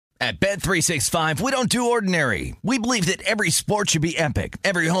At Bet365, we don't do ordinary. We believe that every sport should be epic.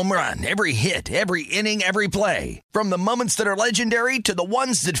 Every home run, every hit, every inning, every play. From the moments that are legendary to the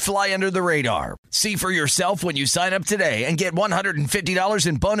ones that fly under the radar. See for yourself when you sign up today and get $150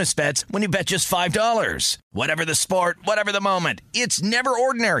 in bonus bets when you bet just $5. Whatever the sport, whatever the moment, it's never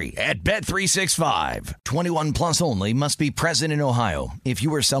ordinary at Bet365. 21 plus only. Must be present in Ohio. If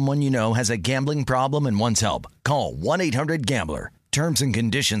you or someone you know has a gambling problem and wants help, call 1-800-GAMBLER. Terms and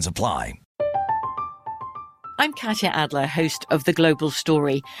conditions apply. I'm Katya Adler, host of The Global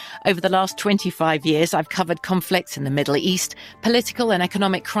Story. Over the last 25 years, I've covered conflicts in the Middle East, political and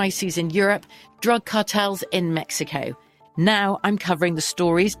economic crises in Europe, drug cartels in Mexico. Now I'm covering the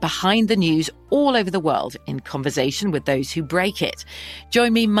stories behind the news all over the world in conversation with those who break it.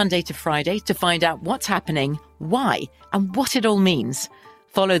 Join me Monday to Friday to find out what's happening, why, and what it all means.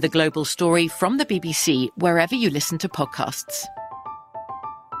 Follow The Global Story from the BBC wherever you listen to podcasts.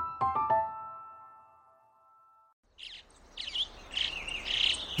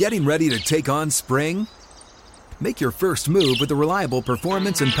 Getting ready to take on spring? Make your first move with the reliable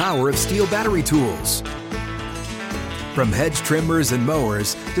performance and power of Steel battery tools. From hedge trimmers and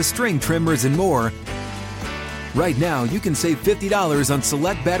mowers to string trimmers and more, right now you can save $50 on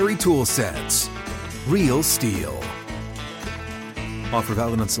select battery tool sets. Real Steel. Offer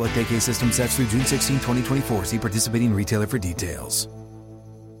valid on select AK system sets through June 16, 2024. See participating retailer for details.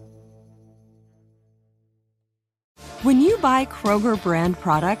 When you buy Kroger brand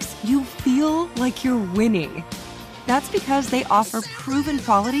products, you feel like you're winning. That's because they offer proven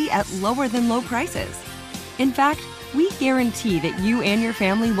quality at lower than low prices. In fact, we guarantee that you and your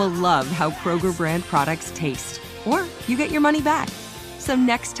family will love how Kroger brand products taste, or you get your money back. So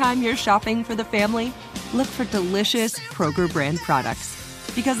next time you're shopping for the family, look for delicious Kroger brand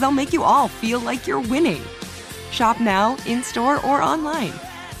products, because they'll make you all feel like you're winning. Shop now, in-store, or online.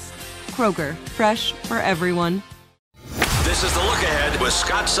 Kroger, fresh for everyone. This is The Look Ahead with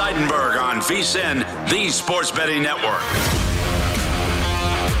Scott Seidenberg on VSiN, the Sports Betting Network.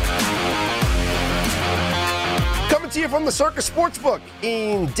 Coming to you from the Circus Sportsbook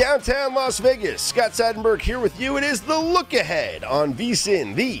in downtown Las Vegas. Scott Seidenberg here with you. It is The Look Ahead on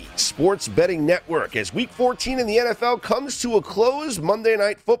VSiN, the Sports Betting Network. As Week 14 in the NFL comes to a close, Monday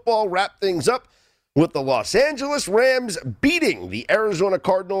Night Football wrapped things up with the Los Angeles Rams beating the Arizona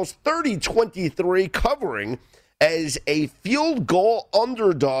Cardinals 30-23, covering as a field goal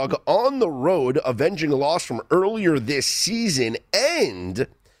underdog on the road, avenging a loss from earlier this season. And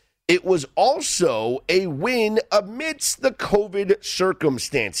it was also a win amidst the COVID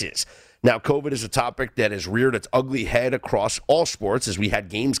circumstances. Now, COVID is a topic that has reared its ugly head across all sports, as we had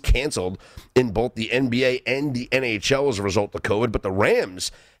games canceled in both the NBA and the NHL as a result of COVID. But the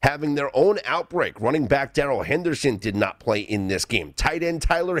Rams having their own outbreak. Running back Darrell Henderson did not play in this game. Tight end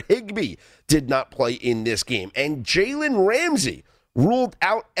Tyler Higbee did not play in this game. And Jalen Ramsey ruled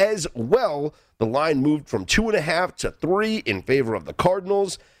out as well. The line moved from 2.5 to 3 in favor of the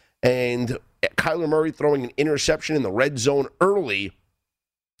Cardinals. And Kyler Murray throwing an interception in the red zone early.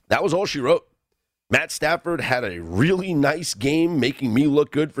 That was all she wrote. Matt Stafford had a really nice game, making me look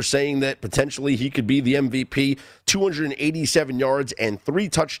good for saying that potentially he could be the MVP. 287 yards and 3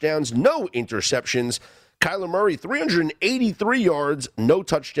 touchdowns, no interceptions. Kyler Murray, 383 yards, no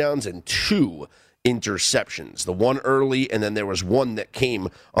touchdowns, and 2 interceptions. The one early, and then there was one that came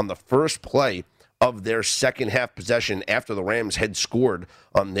on the first play of their second half possession after the Rams had scored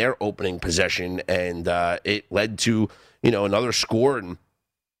on their opening possession, and it led to, another score. And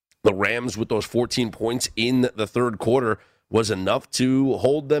the Rams, with those 14 points in the third quarter, was enough to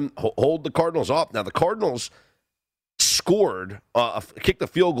hold the Cardinals off. Now, the Cardinals scored, kicked a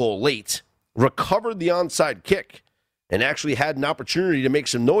field goal late, recovered the onside kick, and actually had an opportunity to make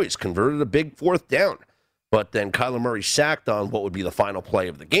some noise, converted a big fourth down. But then Kyler Murray sacked on what would be the final play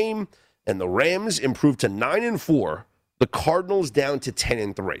of the game, and the Rams improved to 9-4, the Cardinals down to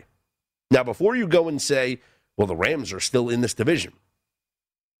 10-3. Now, before you go and say, well, the Rams are still in this division,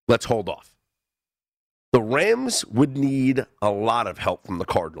 let's hold off. The Rams would need a lot of help from the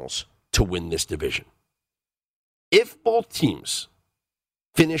Cardinals to win this division. If both teams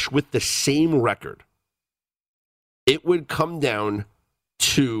finish with the same record, it would come down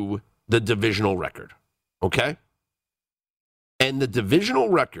to the divisional record, okay? And the divisional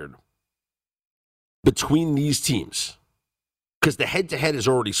record between these teams, because the head-to-head is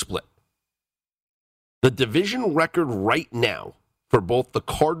already split, the division record right now for both the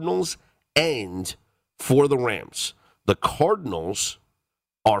Cardinals and for the Rams. The Cardinals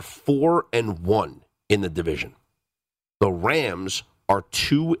are 4-1 in the division. The Rams are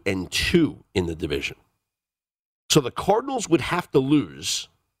 2-2 in the division. So the Cardinals would have to lose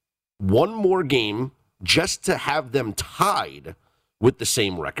one more game just to have them tied with the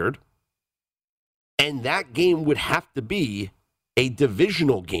same record. And that game would have to be a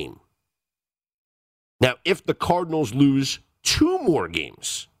divisional game. Now, if the Cardinals lose 2 more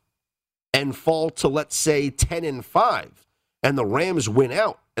games and fall to, let's say, 10-5, and the Rams win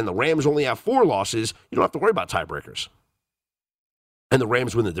out, and the Rams only have 4 losses, you don't have to worry about tiebreakers. And the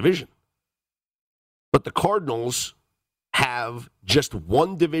Rams win the division. But the Cardinals have just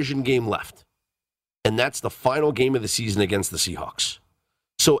 1 division game left, and that's the final game of the season against the Seahawks.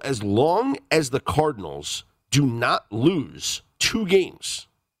 So as long as the Cardinals do not lose 2 games,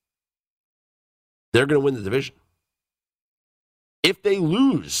 they're going to win the division. If they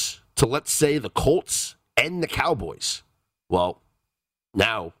lose to, let's say, the Colts and the Cowboys, well,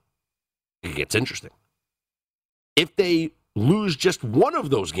 now it gets interesting. If they lose just one of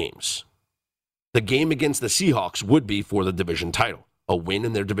those games, the game against the Seahawks would be for the division title. A win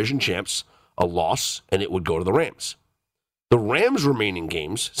and their division champs, a loss, and it would go to the Rams. The Rams' remaining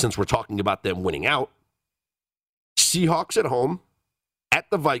games, since we're talking about them winning out, Seahawks at home, at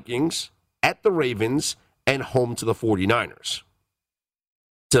the Vikings, at the Ravens, and home to the 49ers.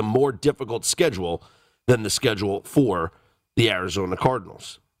 It's a more difficult schedule than the schedule for the Arizona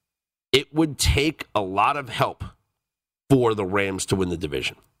Cardinals. It would take a lot of help for the Rams to win the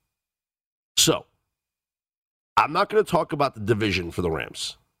division. So, I'm not going to talk about the division for the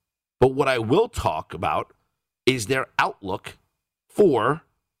Rams, but what I will talk about is their outlook for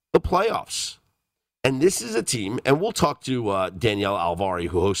the playoffs. And this is a team, and we'll talk to Danielle Alvari,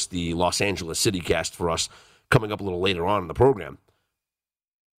 who hosts the Los Angeles CityCast for us, coming up a little later on in the program.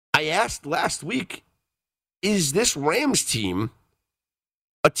 I asked last week, is this Rams team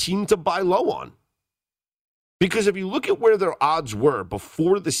a team to buy low on? Because if you look at where their odds were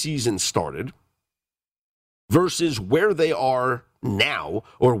before the season started versus where they are now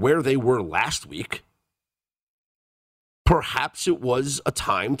or where they were last week, perhaps it was a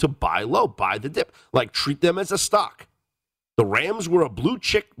time to buy low, buy the dip, like treat them as a stock. The Rams were a blue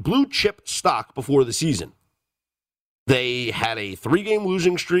chip stock before the season. They had a 3-game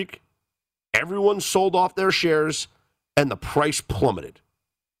losing streak. Everyone sold off their shares, and the price plummeted.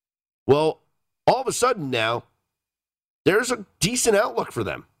 Well, all of a sudden now, there's a decent outlook for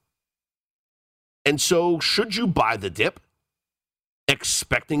them. And so, should you buy the dip,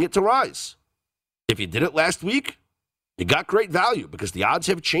 expecting it to rise? If you did it last week, you got great value because the odds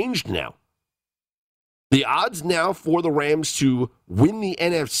have changed now. The odds now for the Rams to win the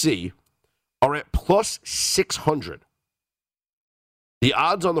NFC are at plus 600. The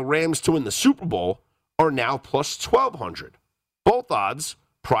odds on the Rams to win the Super Bowl are now plus 1,200. Both odds,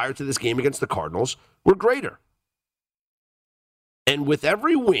 prior to this game against the Cardinals, were greater. And with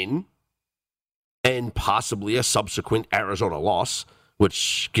every win, and possibly a subsequent Arizona loss,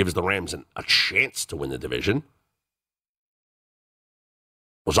 which gives the Rams a chance to win the division,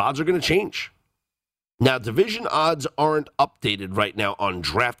 those odds are going to change. Now, division odds aren't updated right now on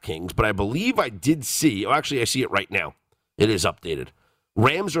DraftKings, but I believe I did see, I see it right now. It is updated.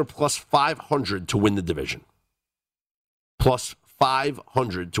 Rams are plus 500 to win the division. Plus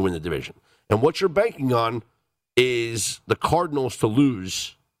 500 to win the division. And what you're banking on is the Cardinals to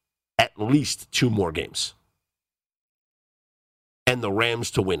lose at least 2 more games. And the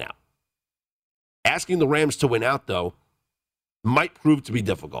Rams to win out. Asking the Rams to win out, though, might prove to be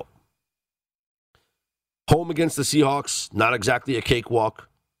difficult. Home against the Seahawks, not exactly a cakewalk.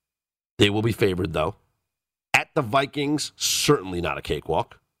 They will be favored, though. At the Vikings, certainly not a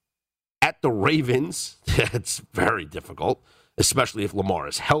cakewalk. At the Ravens, it's very difficult, especially if Lamar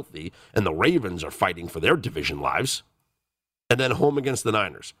is healthy and the Ravens are fighting for their division lives. And then home against the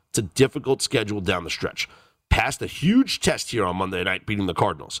Niners. It's a difficult schedule down the stretch. Passed a huge test here on Monday night, beating the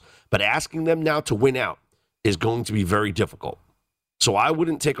Cardinals. But asking them now to win out is going to be very difficult. So I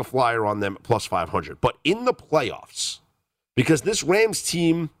wouldn't take a flyer on them at plus 500. But in the playoffs, because this Rams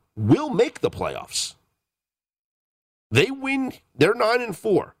team will make the playoffs, they win, they're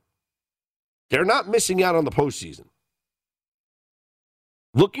 9-4. They're not missing out on the postseason.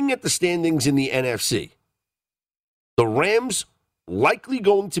 Looking at the standings in the NFC, the Rams likely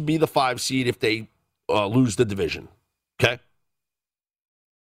going to be the 5 seed if they lose the division. Okay?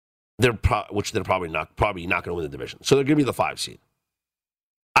 Which they're probably not going to win the division. So they're going to be the 5 seed.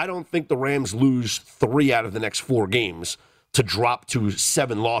 I don't think the Rams lose 3 out of the next 4 games to drop to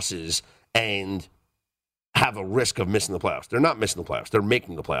 7 losses and have a risk of missing the playoffs. They're not missing the playoffs. They're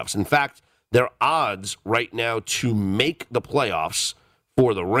making the playoffs. In fact, their odds right now to make the playoffs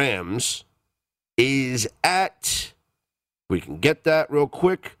for the Rams is at, we can get that real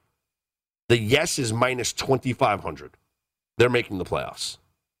quick. The yes is minus 2,500. They're making the playoffs.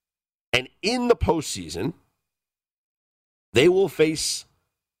 And in the postseason, they will face,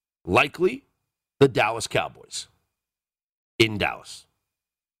 likely, the Dallas Cowboys in Dallas.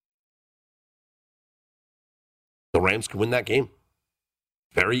 The Rams can win that game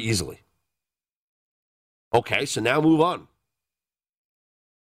very easily. Okay, so now move on.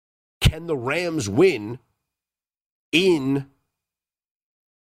 Can the Rams win in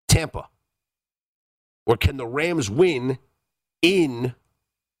Tampa? Or can the Rams win in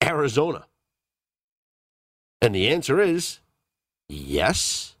Arizona? And the answer is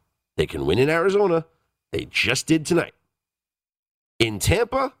yes, they can win in Arizona. They just did tonight. In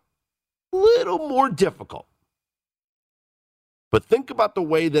Tampa, a little more difficult. But think about the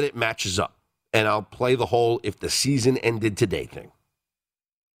way that it matches up. And I'll play the whole if the season ended today thing.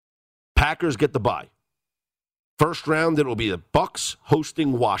 Packers get the bye. First round, it will be the Bucs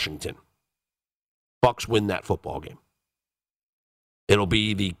hosting Washington. Bucs win that football game. It'll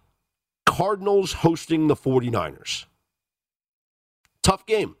be the Cardinals hosting the 49ers. Tough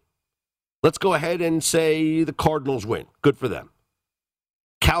game. Let's go ahead and say the Cardinals win. Good for them.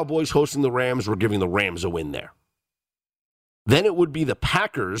 Cowboys hosting the Rams. We're giving the Rams a win there. Then it would be the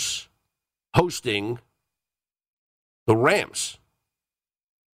Packers hosting the Rams.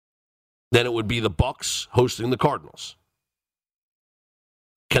 Then it would be the Bucs hosting the Cardinals.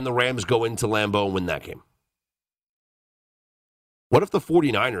 Can the Rams go into Lambeau and win that game? What if the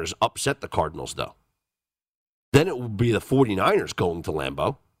 49ers upset the Cardinals, though? Then it would be the 49ers going to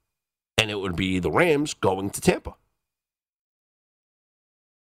Lambeau, and it would be the Rams going to Tampa.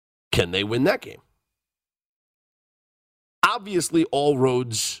 Can they win that game? Obviously, all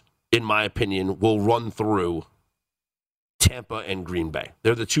roads, in my opinion, will run through Tampa and Green Bay.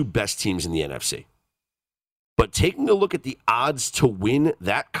 They're the two best teams in the NFC. But taking a look at the odds to win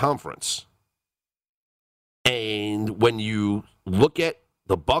that conference, and when you look at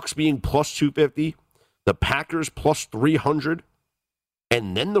the Bucs being plus 250, the Packers plus 300,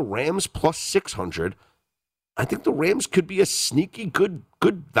 and then the Rams plus 600, I think the Rams could be a sneaky good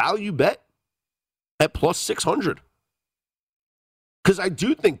value bet at plus 600. Because I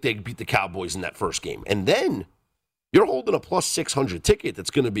do think they beat the Cowboys in that first game. And then you're holding a plus 600 ticket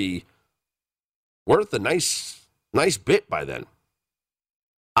that's going to be worth a nice bit by then.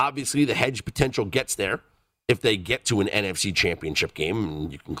 Obviously, the hedge potential gets there if they get to an NFC championship game,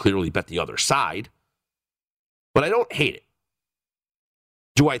 and you can clearly bet the other side. But I don't hate it.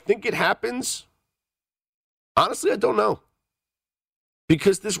 Do I think it happens? Honestly, I don't know.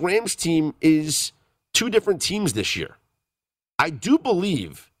 Because this Rams team is two different teams this year. I do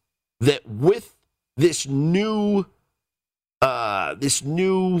believe that with this new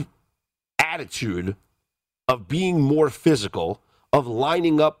attitude of being more physical, of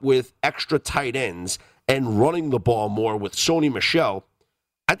lining up with extra tight ends and running the ball more with Sony Michel,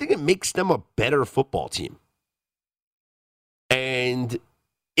 I think it makes them a better football team. And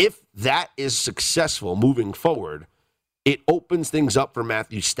if that is successful moving forward, it opens things up for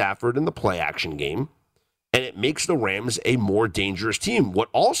Matthew Stafford in the play-action game, and it makes the Rams a more dangerous team. What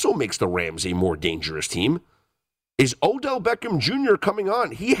also makes the Rams a more dangerous team is Odell Beckham Jr. coming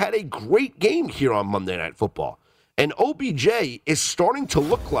on. He had a great game here on Monday Night Football. And OBJ is starting to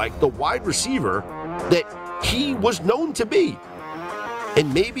look like the wide receiver that he was known to be.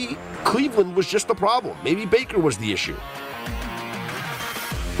 And maybe Cleveland was just the problem. Maybe Baker was the issue.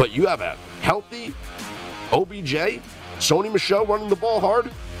 But you have a healthy OBJ, Sony Michel running the ball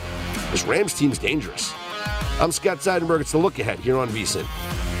hard. This Rams team's dangerous. I'm Scott Seidenberg. It's the Look Ahead here on VSiN.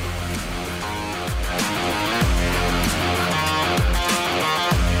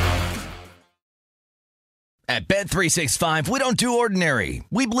 At Bet365, we don't do ordinary.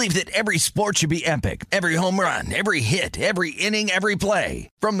 We believe that every sport should be epic. Every home run, every hit, every inning, every play.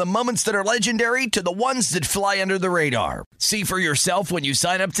 From the moments that are legendary to the ones that fly under the radar. See for yourself when you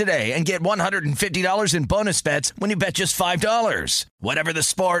sign up today and get $150 in bonus bets when you bet just $5. Whatever the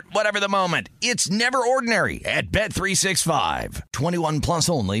sport, whatever the moment, it's never ordinary at Bet365. 21 plus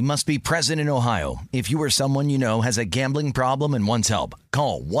only. Must be present in Ohio. If you or someone you know has a gambling problem and wants help,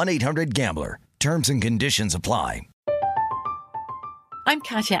 call 1-800-GAMBLER. Terms and conditions apply. I'm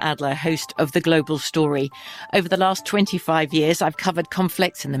Katya Adler, host of The Global Story. Over the last 25 years, I've covered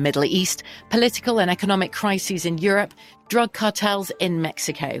conflicts in the Middle East, political and economic crises in Europe, drug cartels in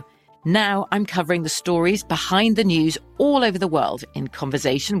Mexico. Now I'm covering the stories behind the news all over the world in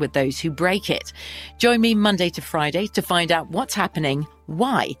conversation with those who break it. Join me Monday to Friday to find out what's happening,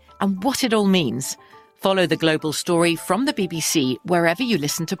 why, and what it all means. Follow The Global Story from the BBC wherever you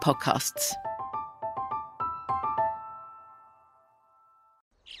listen to podcasts.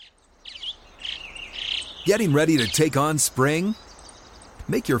 Getting ready to take on spring?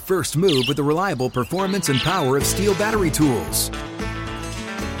 Make your first move with the reliable performance and power of Steel battery tools.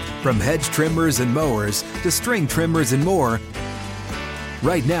 From hedge trimmers and mowers to string trimmers and more,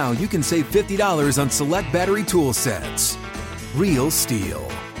 right now you can save $50 on select battery tool sets. Real Steel.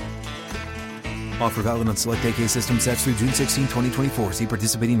 Offer valid on select AK system sets through June 16, 2024. See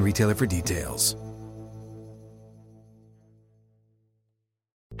participating retailer for details.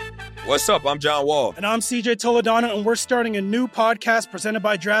 What's up? I'm John Wall. And I'm CJ Toledano, and we're starting a new podcast presented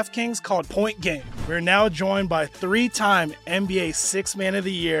by DraftKings called Point Game. We're now joined by three-time NBA Sixth Man of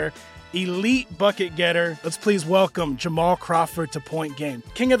the Year, elite bucket getter. Let's please welcome Jamal Crawford to Point Game.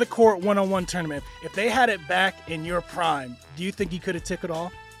 King of the Court one-on-one tournament. If they had it back in your prime, do you think he could have took it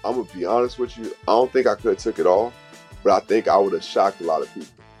all? I'm going to be honest with you. I don't think I could have took it all, but I think I would have shocked a lot of people.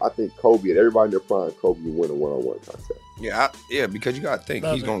 I think Kobe and everybody in their prime, Kobe would win a one-on-one contest. Yeah, because you got to think,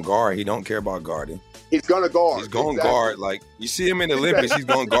 he's going to guard. He don't care about guarding. He's going to guard. He's going to guard. Like, you see him in the Olympics, he's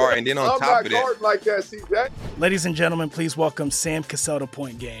going to guard. And then on top of that. I'm not guarding like that, CJ. Ladies and gentlemen, please welcome Sam Cassell to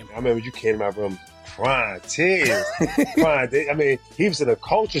Point Game. I remember you came out from prime 10. I mean, he was in a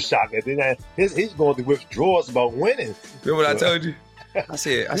culture shock. And then he's going through withdrawals about winning. Remember what I told you? I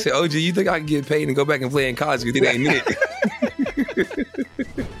said, OG, you think I can get paid and go back and play in college? You think they ain't it?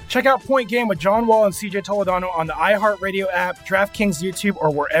 Check out Point Game with John Wall and CJ Toledano on the iHeartRadio app, DraftKings YouTube, or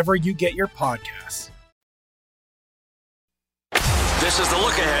wherever you get your podcasts. This is the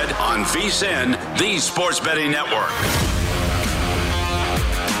Look Ahead on VSiN, the Sports Betting Network.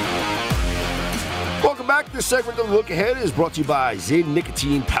 Welcome back. This segment of the Look Ahead is brought to you by Zyn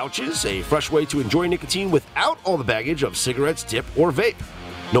Nicotine Pouches, a fresh way to enjoy nicotine without all the baggage of cigarettes, dip, or vape.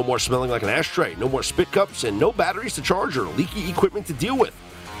 No more smelling like an ashtray, no more spit cups, and no batteries to charge or leaky equipment to deal with.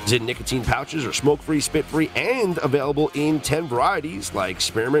 Zyn Nicotine Pouches are smoke-free, spit-free, and available in 10 varieties like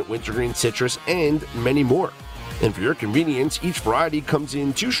spearmint, wintergreen, citrus, and many more. And for your convenience, each variety comes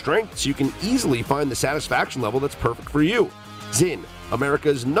in 2 strengths so you can easily find the satisfaction level that's perfect for you. Zyn,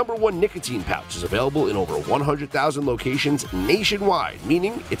 America's #1 nicotine pouch, is available in over 100,000 locations nationwide,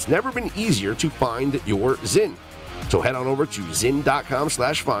 meaning it's never been easier to find your Zyn. So head on over to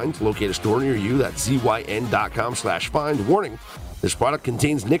zyn.com/find to locate a store near you. That's zyn.com/find. Warning, this product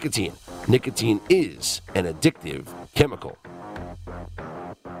contains nicotine. Nicotine is an addictive chemical.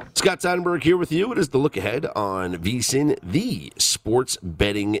 Scott Seidenberg here with you. It is the Look Ahead on VSiN, the Sports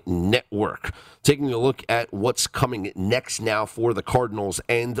Betting Network. Taking a look at what's coming next now for the Cardinals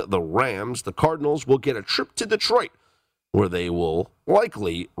and the Rams. The Cardinals will get a trip to Detroit, where they will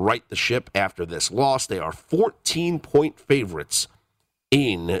likely right the ship after this loss. They are 14-point favorites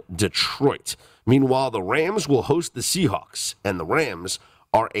in Detroit. Meanwhile, the Rams will host the Seahawks, and the Rams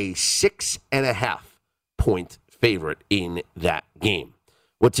are a 6.5-point favorite in that game.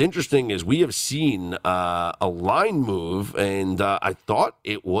 What's interesting is we have seen a line move, and I thought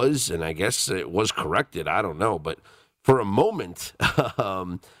it was, and I guess it was corrected, I don't know, but for a moment,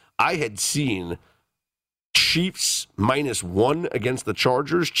 I had seen Chiefs -1 against the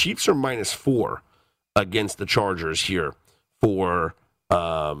Chargers. Chiefs are -4 against the Chargers here for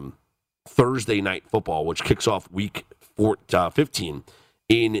Thursday Night Football, which kicks off week 15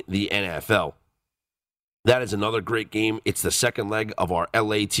 in the NFL. That is another great game. It's the second leg of our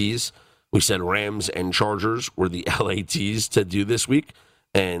LATs. We said Rams and Chargers were the LATs to do this week,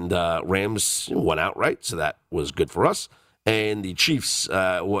 and Rams won outright, so that was good for us. And the Chiefs,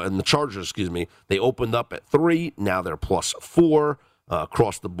 and the Chargers, they opened up at 3. Now they're +4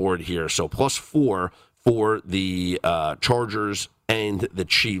 across the board here. So +4 for the Chargers and the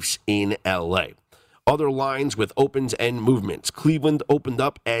Chiefs in LA. Other lines with opens and movements. Cleveland opened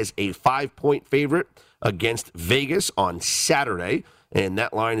up as a 5-point favorite against Vegas on Saturday, and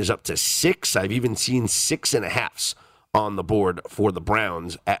that line is up to 6. I've even seen 6.5s on the board for the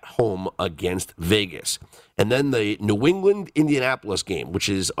Browns at home against Vegas. And then the New England-Indianapolis game, which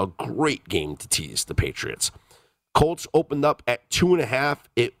is a great game to tease the Patriots. Colts opened up at 2.5.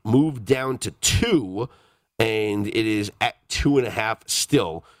 It moved down to 2, and it is at 2.5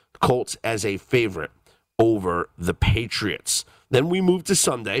 still. Colts as a favorite over the Patriots. Then we move to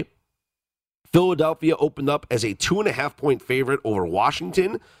Sunday. Philadelphia opened up as a 2.5-point favorite over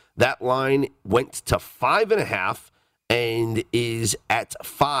Washington. That line went to 5.5 and is at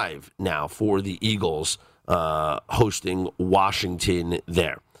 5 now for the Eagles hosting Washington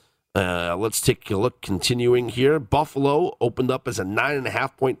there. Let's take a look continuing here. Buffalo opened up as a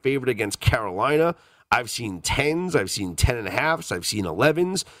 9.5-point favorite against Carolina. I've seen 10s, I've seen 10.5s, I've seen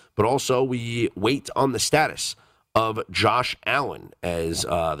 11s, but also we wait on the status of Josh Allen as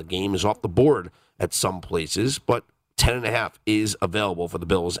the game is off the board at some places, but 10.5 is available for the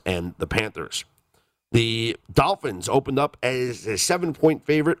Bills and the Panthers. The Dolphins opened up as a 7-point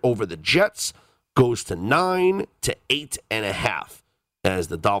favorite over the Jets, goes to 9 to 8.5 as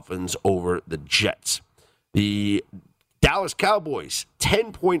the Dolphins over the Jets. The Dallas Cowboys,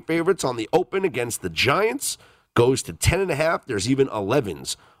 10-point favorites on the open against the Giants, goes to 10.5. There's even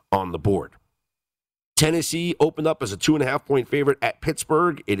 11s on the board. Tennessee opened up as a 2.5-point favorite at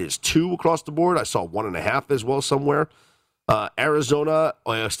Pittsburgh. It is 2 across the board. I saw 1.5 as well somewhere. Arizona,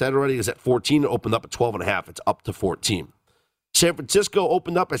 I said already, is at 14. It opened up at 12.5. It's up to 14. San Francisco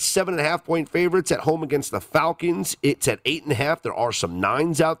opened up as 7.5-point favorites at home against the Falcons. It's at 8.5. There are some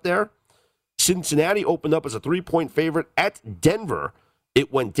 9s out there. Cincinnati opened up as a 3-point favorite at Denver.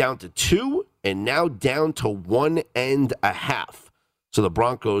 It went down to 2 and now down to 1.5. So the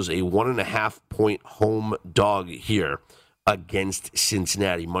Broncos, a 1.5-point home dog here against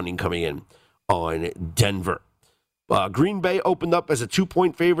Cincinnati. Money coming in on Denver. Green Bay opened up as a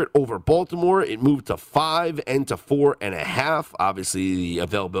 2-point favorite over Baltimore. It moved to 5 and to 4.5. Obviously, the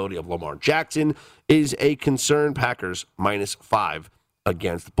availability of Lamar Jackson is a concern. Packers -5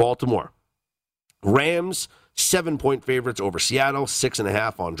 against Baltimore. Rams, 7-point favorites over Seattle,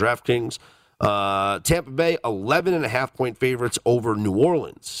 6.5 on DraftKings. Tampa Bay, 11.5-point favorites over New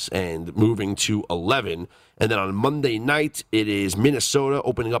Orleans and moving to 11. And then on Monday night, it is Minnesota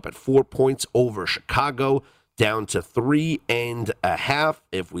opening up at 4 points over Chicago, down to 3.5.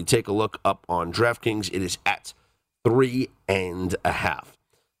 If we take a look up on DraftKings, it is at 3.5.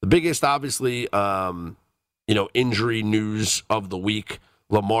 The biggest, obviously, injury news of the week,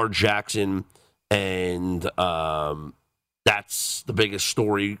 Lamar Jackson, and that's the biggest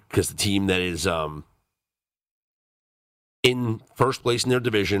story because the team that is in first place in their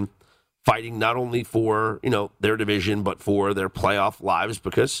division, fighting not only for, their division, but for their playoff lives.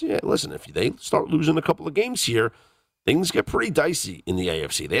 Because, listen, if they start losing a couple of games here, things get pretty dicey in the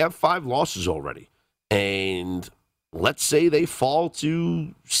AFC. They have 5 losses already. And let's say they fall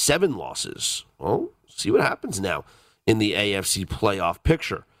to 7 losses. Well, see what happens now in the AFC playoff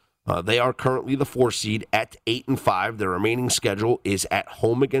picture. They are currently the 4 seed at 8-5. Their remaining schedule is at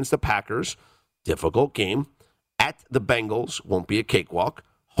home against the Packers. Difficult game. At the Bengals, won't be a cakewalk.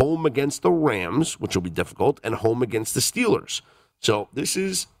 Home against the Rams, which will be difficult, and home against the Steelers. So this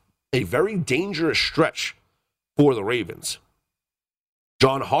is a very dangerous stretch for the Ravens.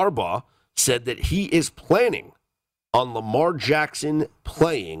 John Harbaugh said that he is planning on Lamar Jackson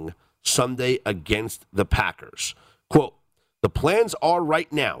playing Sunday against the Packers. Quote, "The plans are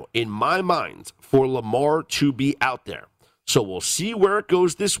right now, in my mind, for Lamar to be out there. So we'll see where it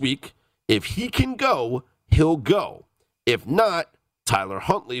goes this week. If he can go, he'll go. If not, Tyler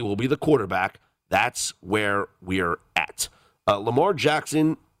Huntley will be the quarterback. That's where we're at." Lamar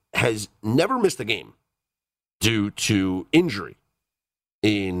Jackson has never missed a game due to injury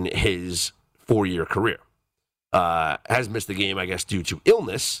in his 4-year career. Has missed a game, I guess, due to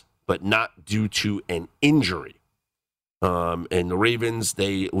illness, but not due to an injury. And the Ravens,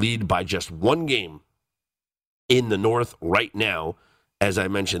 they lead by just 1 game in the North right now. As I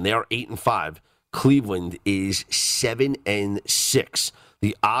mentioned, they are 8-5. Cleveland is 7-6.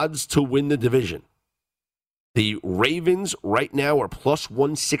 The odds to win the division. The Ravens right now are plus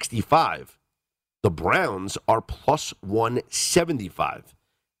 165. The Browns are plus 175.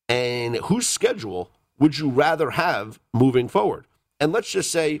 And whose schedule would you rather have moving forward? And let's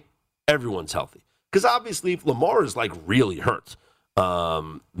just say everyone's healthy. Because obviously if Lamar is really hurt,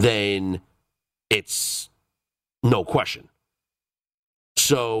 then it's no question.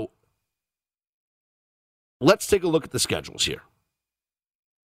 So let's take a look at the schedules here.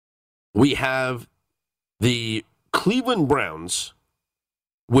 We have the Cleveland Browns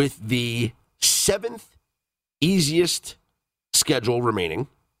with the 7th easiest schedule remaining.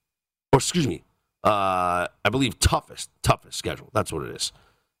 Or excuse me, I believe toughest schedule. That's what it is.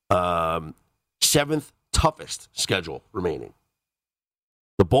 7th toughest schedule remaining.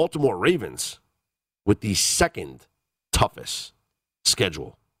 The Baltimore Ravens with the 2nd toughest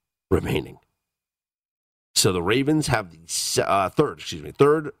schedule remaining. So the Ravens have the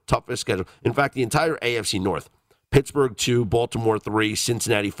third toughest schedule. In fact, the entire AFC North. Pittsburgh 2, Baltimore 3,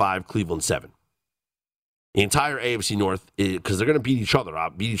 Cincinnati 5, Cleveland 7. The entire AFC North, because they're going to beat each other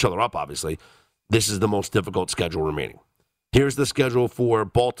up, obviously. This is the most difficult schedule remaining. Here's the schedule for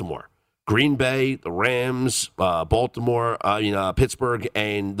Baltimore. Green Bay, the Rams, Baltimore, Pittsburgh,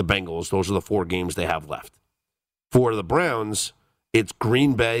 and the Bengals. Those are the 4 games they have left. For the Browns, it's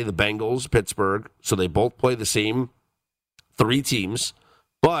Green Bay, the Bengals, Pittsburgh. So they both play the same 3 teams.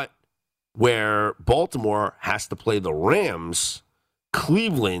 But where Baltimore has to play the Rams,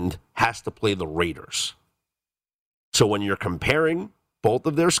 Cleveland has to play the Raiders. So when you're comparing both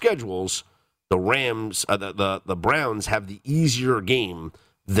of their schedules, the Rams, the Browns have the easier game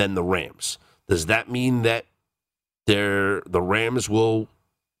than the Rams. Does that mean that the Browns will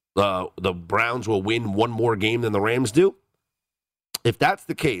win one more game than the Rams do? If that's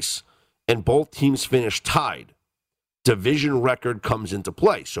the case, and both teams finish tied, division record comes into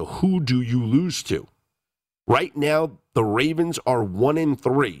play. So who do you lose to? Right now, the Ravens are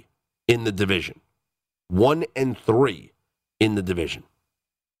 1-3 in the division. 1-3 in the division.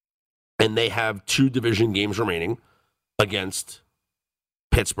 And they have 2 division games remaining against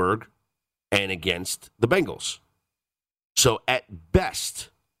Pittsburgh and against the Bengals. So at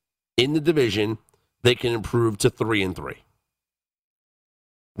best, in the division, they can improve to 3-3.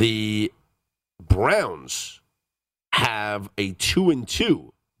 The Browns have a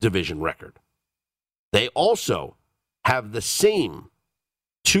 2-2 division record. They also have the same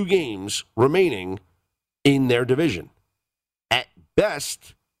 2 games remaining in their division. At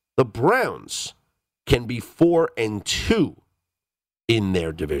best, the Browns can be 4-2 in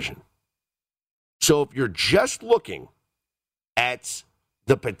their division. So if you're just looking at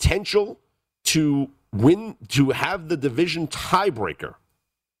the potential to win, to have the division tiebreaker,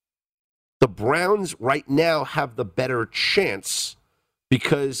 the Browns right now have the better chance,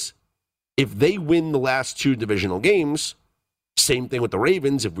 because if they win the last 2 divisional games, same thing with the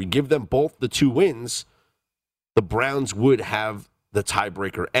Ravens, if we give them both the 2 wins, the Browns would have the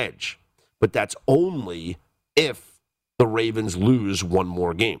tiebreaker edge. But that's only if the Ravens lose one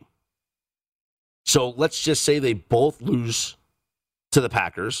more game. So let's just say they both lose to the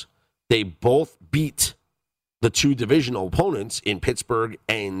Packers. They both beat the 2 divisional opponents in Pittsburgh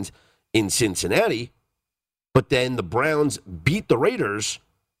and in Cincinnati. But then the Browns beat the Raiders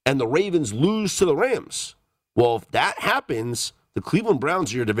and the Ravens lose to the Rams. Well, if that happens, the Cleveland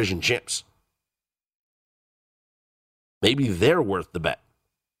Browns are your division champs. Maybe they're worth the bet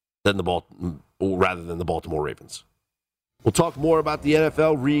rather than the Baltimore Ravens. We'll talk more about the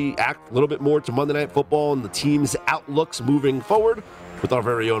NFL, react a little bit more to Monday Night Football and the team's outlooks moving forward with our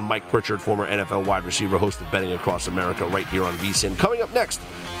very own Mike Pritchard, former NFL wide receiver, host of Betting Across America, right here on VSiN. Coming up next,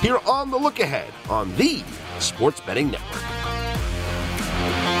 here on The Look Ahead on the Sports Betting Network.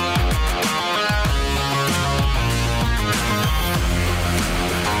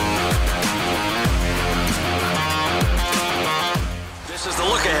 This is The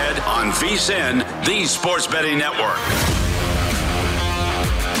Look Ahead on VSiN, the Sports Betting Network.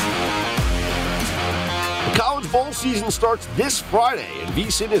 The college bowl season starts this Friday, and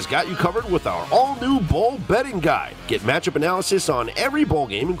VSiN has got you covered with our all-new bowl betting guide. Get matchup analysis on every bowl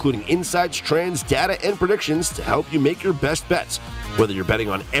game, including insights, trends, data, and predictions to help you make your best bets. Whether you're betting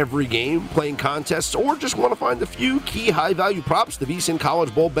on every game, playing contests, or just want to find a few key high-value props, the VSiN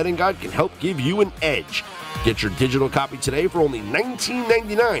College Bowl Betting Guide can help give you an edge. Get your digital copy today for only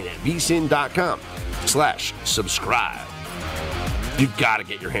 $19.99 at vsin.com/subscribe. You got to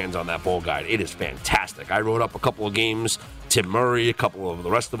get your hands on that bowl guide. It is fantastic. I wrote up a couple of games. Tim Murray, a couple of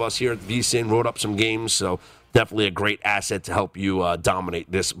the rest of us here at VSiN wrote up some games, so definitely a great asset to help you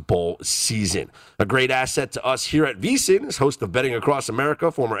dominate this bowl season. A great asset to us here at VSiN is host of Betting Across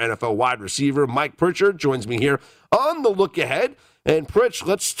America, former NFL wide receiver Mike Pritchard joins me here on The Look Ahead. And Pritch,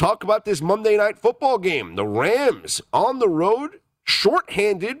 let's talk about this Monday Night Football game. The Rams on the road,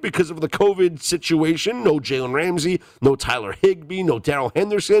 shorthanded because of the COVID situation. No Jalen Ramsey, no Tyler Higbee, no Darrell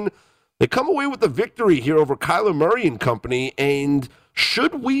Henderson. They come away with a victory here over Kyler Murray and company. And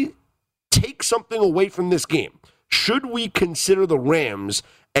should we take something away from this game? Should we consider the Rams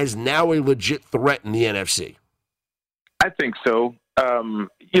as now a legit threat in the NFC? I think so. I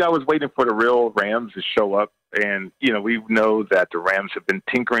was waiting for the real Rams to show up. And, we know that the Rams have been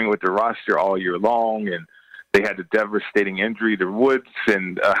tinkering with the roster all year long, and they had the devastating injury to Woods,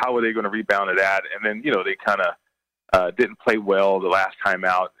 and how are they going to rebound to that? And then, they kind of didn't play well the last time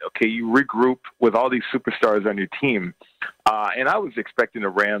out. Okay, you regroup with all these superstars on your team. And I was expecting the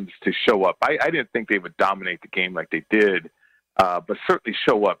Rams to show up. I didn't think they would dominate the game like they did, but certainly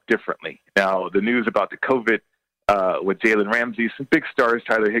show up differently. Now, the news about the COVID with Jalen Ramsey, some big stars,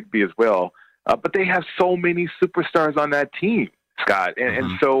 Tyler Higbee as well. But they have so many superstars on that team, Scott.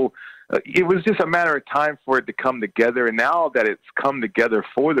 And so it was just a matter of time for it to come together. And now that it's come together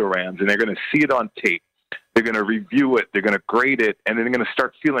for the Rams and they're going to see it on tape, they're going to review it, they're going to grade it, and then they're going to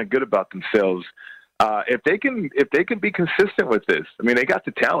start feeling good about themselves. If they can be consistent with this, I mean, they got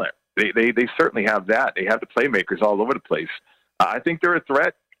the talent. They certainly have that. They have the playmakers all over the place. I think they're a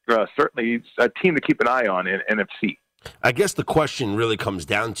threat. Certainly a team to keep an eye on in NFC. I guess the question really comes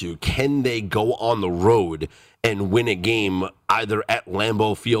down to, can they go on the road and win a game either at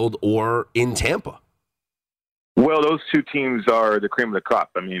Lambeau Field or in Tampa? Well, those two teams are the cream of the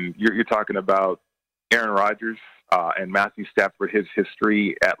crop. I mean, you're talking about Aaron Rodgers and Matthew Stafford. His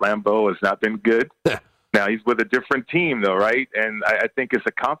history at Lambeau has not been good. Now he's with a different team, though, right? And I think it's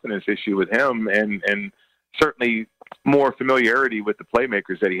a confidence issue with him, and certainly more familiarity with the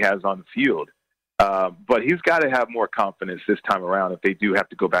playmakers that he has on the field. But he's got to have more confidence this time around if they do have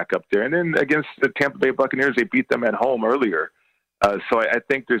to go back up there. And then against the Tampa Bay Buccaneers, they beat them at home earlier. So I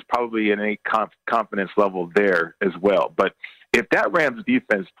think there's probably an innate confidence level there as well. But if that Rams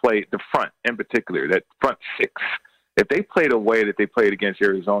defense played the front in particular, that front six, if they played a way that they played against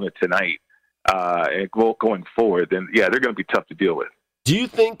Arizona tonight and going forward, then, yeah, they're going to be tough to deal with. Do you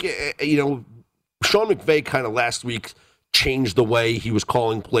think, Sean McVay kind of last week changed the way he was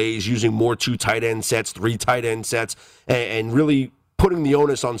calling plays, using more 2 tight end sets, 3 tight end sets, and really putting the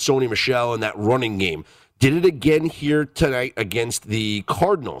onus on Sony Michel in that running game? Did it again here tonight against the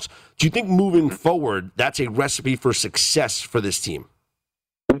Cardinals. Do you think moving forward, that's a recipe for success for this team?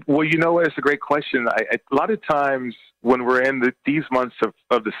 Well, it's a great question. A lot of times when we're in these months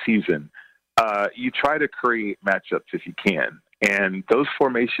of the season, you try to create matchups if you can. And those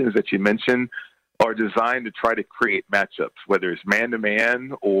formations that you mentioned are designed to try to create matchups, whether it's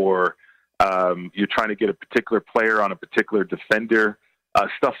man-to-man or you're trying to get a particular player on a particular defender,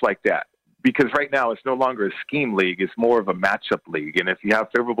 stuff like that. Because right now it's no longer a scheme league. It's more of a matchup league. And if you have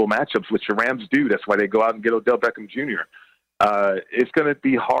favorable matchups, which the Rams do, that's why they go out and get Odell Beckham Jr., it's going to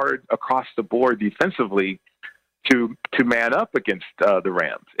be hard across the board defensively to man up against the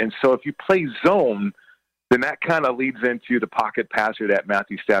Rams. And so if you play zone, then that kind of leads into the pocket passer that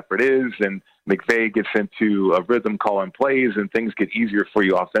Matthew Stafford is, and McVay gets into a rhythm calling plays, and things get easier for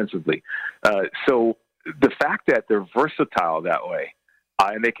you offensively. So the fact that they're versatile that way,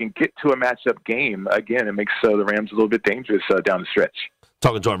 and they can get to a matchup game, again, it makes the Rams a little bit dangerous down the stretch.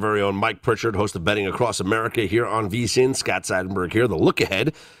 Talking to our very own Mike Pritchard, host of Betting Across America here on VSiN. Scott Seidenberg here, the look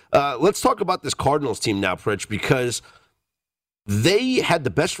ahead. Let's talk about this Cardinals team now, Pritch, because they had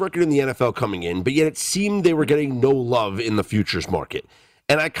the best record in the NFL coming in, but yet it seemed they were getting no love in the futures market.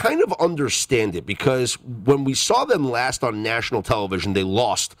 And I kind of understand it, because when we saw them last on national television, they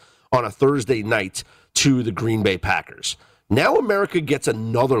lost on a Thursday night to the Green Bay Packers. Now America gets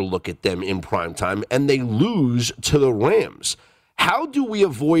another look at them in primetime, and they lose to the Rams. How do we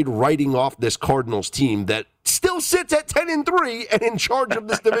avoid writing off this Cardinals team that still sits at 10-3 and in charge of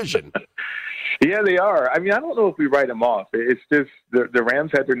this division? Yeah, they are. I mean, I don't know if we write them off. It's just the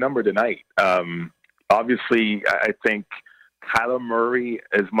Rams had their number tonight. Obviously, I think Kyler Murray,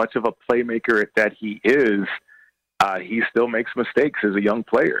 as much of a playmaker that he is, he still makes mistakes as a young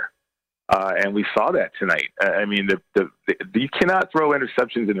player. And we saw that tonight. I mean, you cannot throw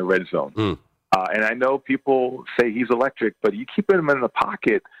interceptions in the red zone. And I know people say he's electric, but you keep him in the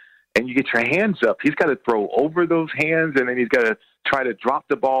pocket and you get your hands up. He's got to throw over those hands, and then he's got to try to drop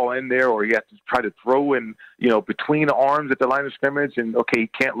the ball in there, or you have to try to throw in, between arms at the line of scrimmage. And, okay, he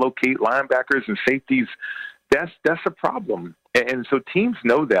can't locate linebackers and safeties. That's a problem. And so teams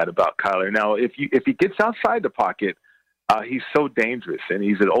know that about Kyler. Now, if he gets outside the pocket, he's so dangerous, and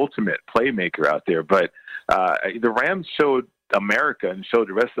he's an ultimate playmaker out there. But the Rams showed America and showed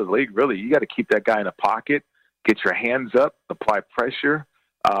the rest of the league, really, you got to keep that guy in a pocket, get your hands up, apply pressure.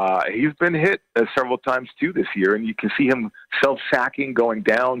 He's been hit several times, too, this year, and you can see him self-sacking, going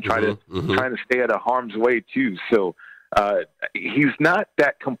down, trying to stay out of harm's way, too. So he's not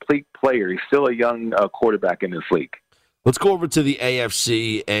that complete player. He's still a young quarterback in this league. Let's go over to the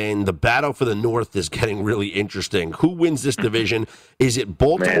AFC, and the battle for the North is getting really interesting. Who wins this division? Is it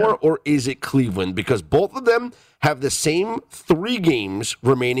Baltimore or is it Cleveland? Because both of them have the same 3 games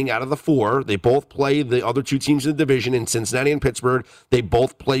remaining out of the 4. They both play the other 2 teams in the division in Cincinnati and Pittsburgh. They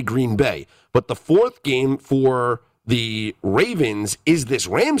both play Green Bay. But the 4th game for the Ravens is this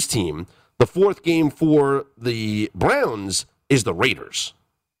Rams team. The 4th game for the Browns is the Raiders.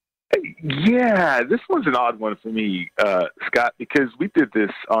 Yeah, this one's an odd one for me, Scott, because we did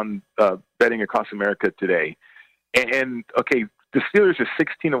this on Betting Across America today. And, okay, the Steelers are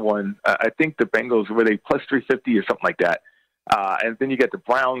 16-1. I think the Bengals, were they plus 350 or something like that? And then you get the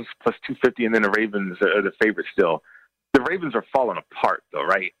Browns plus 250, and then the Ravens are the favorite still. The Ravens are falling apart, though,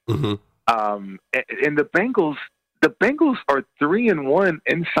 right? Mm-hmm. And the Bengals are 3-1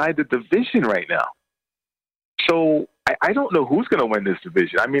 inside the division right now. So I don't know who's going to win this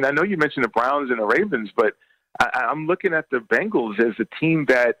division. I mean, I know you mentioned the Browns and the Ravens, but I'm looking at the Bengals as a team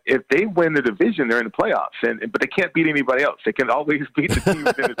that if they win the division, they're in the playoffs. But they can't beat anybody else. They can always beat the team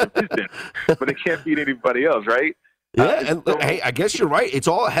within the division, but they can't beat anybody else, right? Yeah, and hey, I guess you're right. It's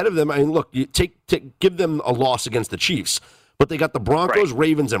all ahead of them. I mean, look, you give them a loss against the Chiefs, But they got the Broncos,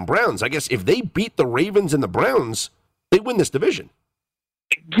 Ravens, and Browns. I guess if they beat the Ravens and the Browns, they win this division.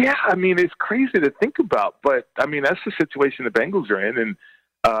 Yeah, I mean, it's crazy to think about, but I mean, that's the situation the Bengals are in, and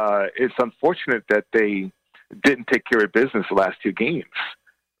it's unfortunate that they didn't take care of business the last two games,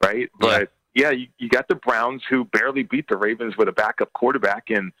 right? But yeah, you got the Browns who barely beat the Ravens with a backup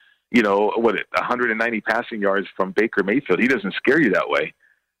quarterback and 190 passing yards from Baker Mayfield. He doesn't scare you that way.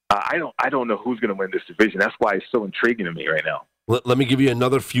 I don't know who's going to win this division. That's why it's so intriguing to me right now. Let me give you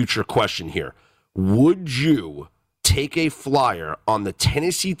another future question here. Would you take a flyer on the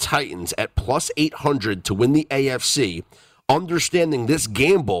Tennessee Titans at plus 800 to win the AFC, understanding this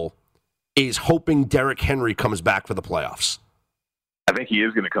gamble is hoping Derrick Henry comes back for the playoffs? I think he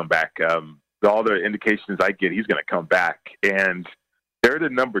is going to come back. All the indications I get, he's going to come back. And they're the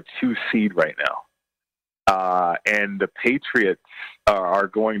number 2 seed right now. And the Patriots are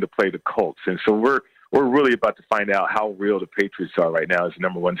going to play the Colts. And so we're really about to find out how real the Patriots are right now as the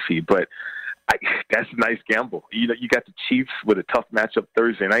number 1 seed. But that's a nice gamble. You got the Chiefs with a tough matchup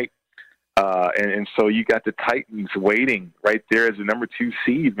Thursday night. And so you got the Titans waiting right there as the number 2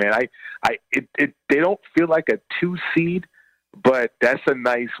 seed, man. They don't feel like a 2 seed, but that's a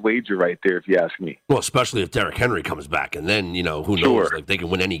nice wager right there, if you ask me. Well, especially if Derrick Henry comes back, and then who knows? Like they can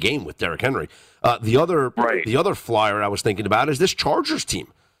win any game with Derrick Henry. The other flyer I was thinking about is this Chargers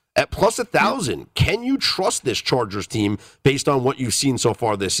team at plus 1,000. Can you trust this Chargers team based on what you've seen so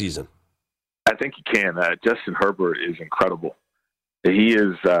far this season? I think you can. Justin Herbert is incredible.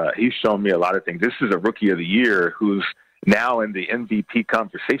 He's shown me a lot of things. This is a rookie of the year who's now in the MVP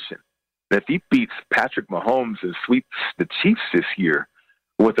conversation. And if he beats Patrick Mahomes and sweeps the Chiefs this year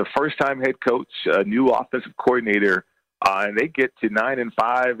with a first-time head coach, a new offensive coordinator, and they get to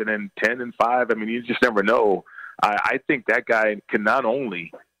 9-5 and then 10-5, I mean, you just never know. I think that guy can not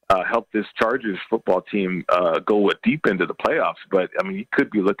only help this Chargers football team go deep into the playoffs, but I mean, you could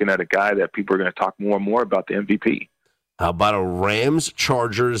be looking at a guy that people are going to talk more and more about the MVP. How about a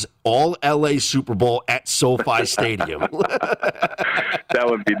Rams-Chargers all-LA Super Bowl at SoFi Stadium? That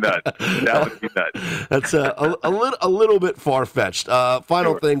would be nuts. That's a little bit far-fetched.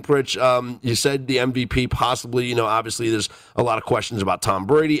 Final thing, Pritch. You said the MVP possibly, obviously there's a lot of questions about Tom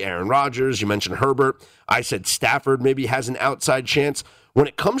Brady, Aaron Rodgers. You mentioned Herbert. I said Stafford maybe has an outside chance. When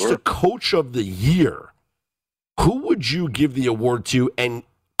it comes to Coach of the Year, who would you give the award to, and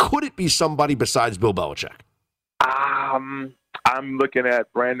could it be somebody besides Bill Belichick? I'm looking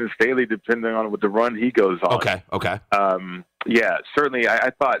at Brandon Staley, depending on what the run he goes on. Okay. Yeah, certainly.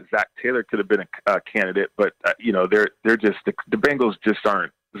 I thought Zach Taylor could have been a candidate, but they're just the Bengals just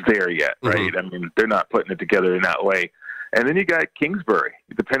aren't there yet, right? Mm-hmm. I mean, they're not putting it together in that way. And then you got Kingsbury,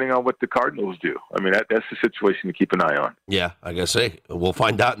 depending on what the Cardinals do. I mean, that's the situation to keep an eye on. Yeah, I guess we'll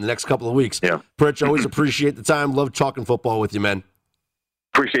find out in the next couple of weeks. Yeah, Pritch, always appreciate the time. Love talking football with you, man.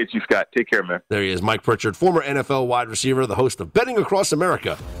 Appreciate you, Scott. Take care, man. There he is, Mike Pritchard, former NFL wide receiver, the host of Betting Across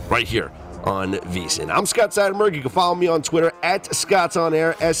America, right here on VSiN. I'm Scott Seidenberg. You can follow me on Twitter at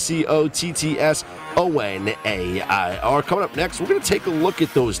ScottsOnAir, ScottsOnair. Coming up next, we're going to take a look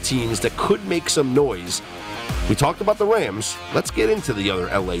at those teams that could make some noise. We talked about the Rams. Let's get into the other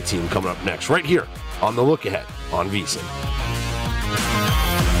LA team coming up next, right here on The Look Ahead on VSiN.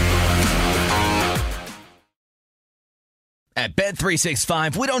 At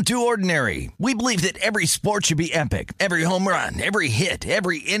Bet365, we don't do ordinary. We believe that every sport should be epic. Every home run, every hit,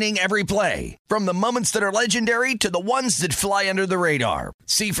 every inning, every play. From the moments that are legendary to the ones that fly under the radar.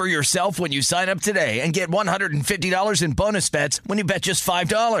 See for yourself when you sign up today and get $150 in bonus bets when you bet just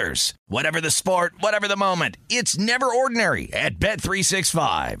 $5. Whatever the sport, whatever the moment, it's never ordinary at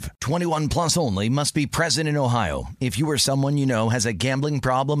Bet365. 21 plus only. Must be present in Ohio. If you or someone you know has a gambling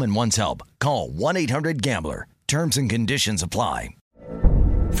problem and wants help, call 1-800-GAMBLER. Terms and conditions apply.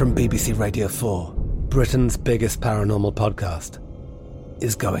 From BBC Radio 4, Britain's biggest paranormal podcast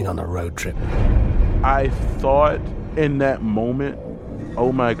is going on a road trip. I thought in that moment,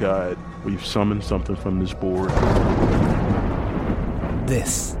 oh my God, we've summoned something from this board.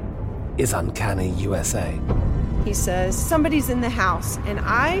 This is Uncanny USA. He says, somebody's in the house, and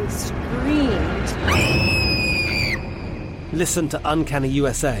I screamed. Listen to Uncanny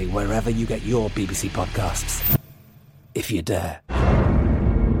USA wherever you get your BBC podcasts, if you dare.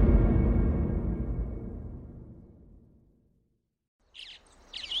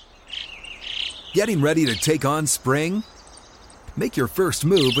 Getting ready to take on spring? Make your first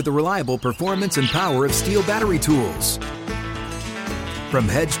move with the reliable performance and power of Steel battery tools. From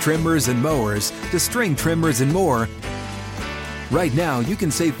hedge trimmers and mowers to string trimmers and more, right now you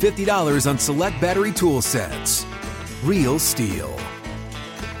can save $50 on select battery tool sets. Real Steel.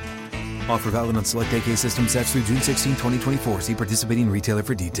 Offer valid on select AK system sets through June 16, 2024. See participating retailer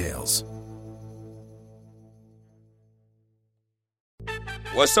for details.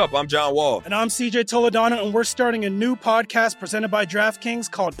 What's up? I'm John Wall. And I'm CJ Toledano, and we're starting a new podcast presented by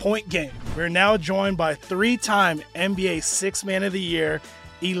DraftKings called Point Game. We're now joined by three-time NBA Sixth Man of the Year,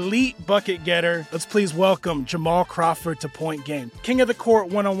 elite bucket getter. Let's please welcome Jamal Crawford to Point Game. King of the Court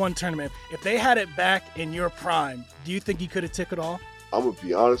one-on-one tournament. If they had it back in your prime, do you think you could have took it all? I'm going to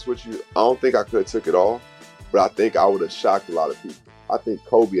be honest with you. I don't think I could have took it all, but I think I would have shocked a lot of people. I think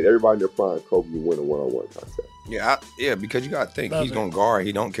Kobe and everybody in their prime, Kobe would win a one-on-one contest. Yeah, because you got to think. He's going to guard.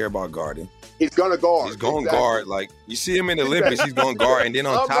 He don't care about guarding. He's going to guard. He's going to guard. Like, you see him in the Olympics, he's going to guard. And then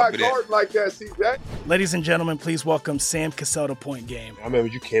on top of that. I'm not guarding like that, CJ. Ladies and gentlemen, please welcome Sam Cassell to Point Game. I remember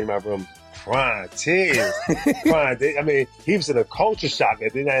you came out from crying, tears. Crying. I mean, he was in a culture shock.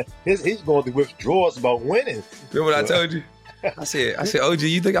 And then he's going through withdrawals about winning. Remember what I told you? I said, OG,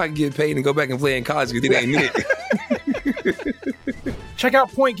 you think I can get paid and go back and play in college because it ain't it? Check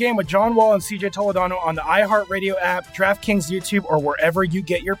out Point Game with John Wall and CJ Toledano on the iHeartRadio app, DraftKings YouTube, or wherever you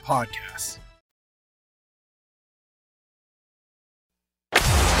get your podcasts.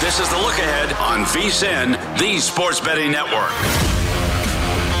 This is the Look Ahead on VSiN, the Sports Betting Network.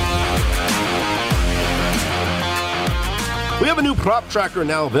 We have a new prop tracker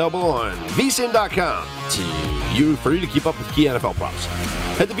now available on VSiN.com for you to keep up with key NFL props.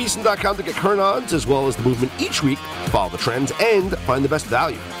 Head to VSiN.com to get current odds as well as the movement each week, follow the trends, and find the best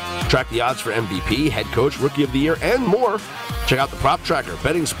value. Track the odds for MVP, head coach, rookie of the year, and more. Check out the prop tracker,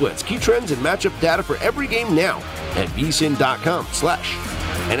 betting splits, key trends, and matchup data for every game now at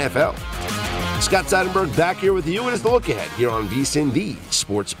VSiN.com/NFL. Scott Seidenberg back here with you. It is the Look Ahead here on VSiN, the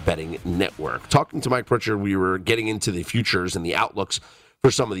Sports Betting Network. Talking to Mike Pritchard, we were getting into the futures and the outlooks for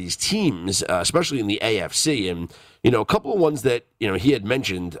some of these teams, especially in the AFC. And, a couple of ones that, he had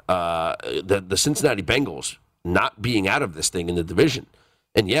mentioned, the Cincinnati Bengals not being out of this thing in the division.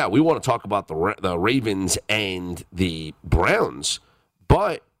 And, yeah, we want to talk about the Ravens and the Browns.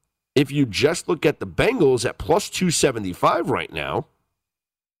 But if you just look at the Bengals at plus 275 right now,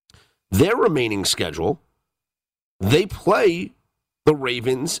 their remaining schedule, they play the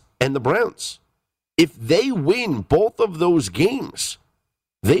Ravens and the Browns. If they win both of those games,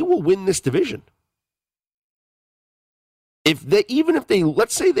 they will win this division. Even if they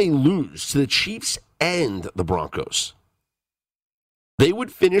let's say they lose to the Chiefs and the Broncos, they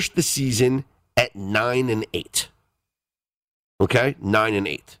would finish the season at 9-8. Okay,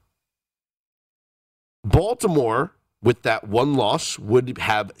 9-8. Baltimore, with that one loss, would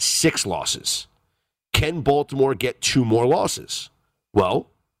have 6 losses. Can Baltimore get 2 more losses? Well,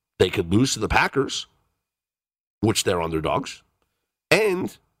 they could lose to the Packers, which they're underdogs.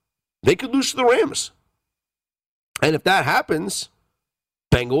 And they could lose to the Rams. And if that happens,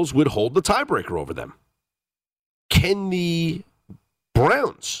 Bengals would hold the tiebreaker over them. Can the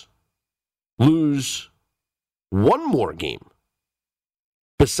Browns lose one more game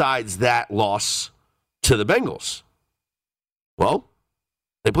besides that loss to the Bengals? Well,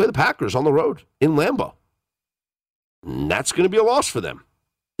 they play the Packers on the road in Lambeau. And that's going to be a loss for them.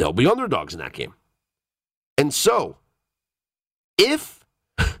 They'll be underdogs in that game. And so, if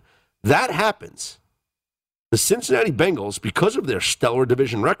that happens, the Cincinnati Bengals, because of their stellar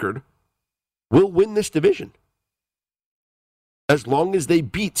division record, will win this division as long as they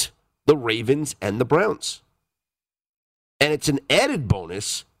beat the Ravens and the Browns. And it's an added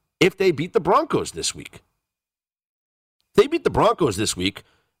bonus if they beat the Broncos this week. If they beat the Broncos this week,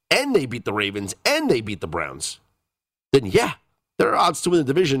 and they beat the Ravens, and they beat the Browns, then yeah, their odds to win the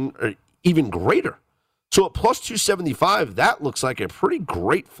division are even greater. So at plus 275, that looks like a pretty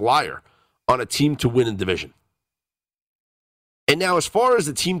great flyer on a team to win a division. And now as far as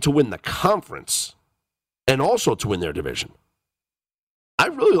the team to win the conference and also to win their division, I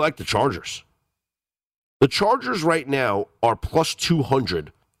really like the Chargers. The Chargers right now are plus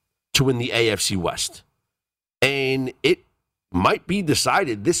 200 to win the AFC West. And it might be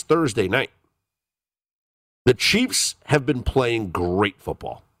decided this Thursday night. The Chiefs have been playing great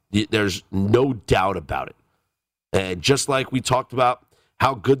football. There's no doubt about it. And just like we talked about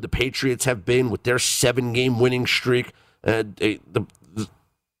how good the Patriots have been with their 7-game winning streak, the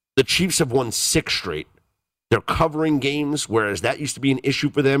Chiefs have won 6 straight. They're covering games, whereas that used to be an issue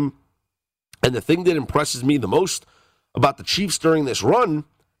for them. And the thing that impresses me the most about the Chiefs during this run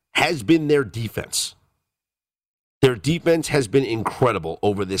has been their defense. Their defense has been incredible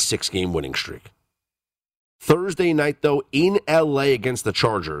over this 6-game winning streak. Thursday night, though, in LA against the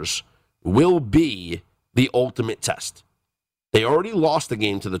Chargers will be the ultimate test. They already lost the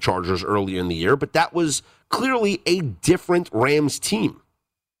game to the Chargers earlier in the year, but that was clearly a different Rams team.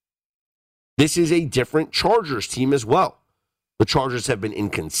 This is a different Chargers team as well. The Chargers have been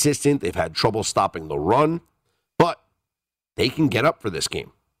inconsistent. They've had trouble stopping the run, but they can get up for this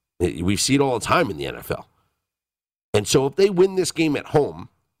game. We see it all the time in the NFL. And so if they win this game at home,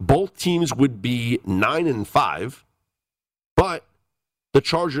 both teams would be 9-5, but the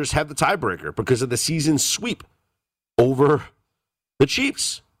Chargers have the tiebreaker because of the season sweep over the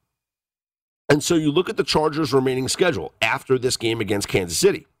Chiefs. And so you look at the Chargers' remaining schedule after this game against Kansas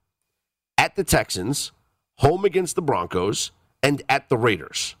City. At the Texans, home against the Broncos, and at the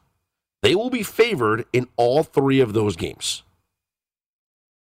Raiders. They will be favored in all three of those games.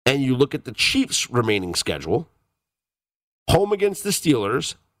 And you look at the Chiefs' remaining schedule, home against the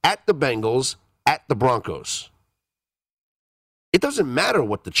Steelers, at the Bengals, at the Broncos. It doesn't matter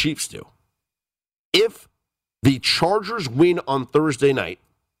what the Chiefs do. If the Chargers win on Thursday night,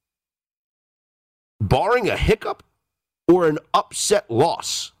 barring a hiccup or an upset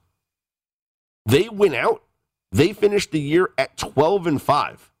loss, they win out. They finish the year at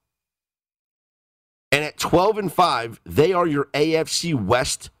 12-5. And at 12-5, they are your AFC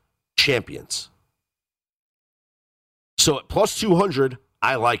West champions. So at plus 200,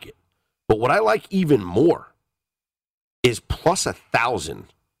 I like it. But what I like even more is plus 1,000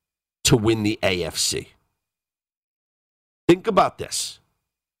 to win the AFC. Think about this.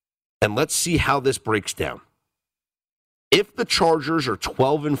 And let's see how this breaks down. If the Chargers are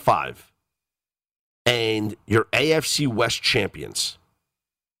 12-5 and your AFC West champions,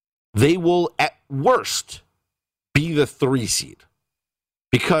 they will at worst be the 3 seed.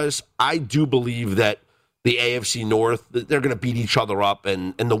 Because I do believe that the AFC North, they're going to beat each other up,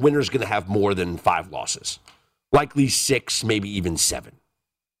 and the winner's going to have more than 5 losses. Likely 6, maybe even 7.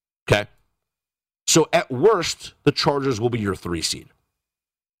 Okay? So at worst, the Chargers will be your 3 seed.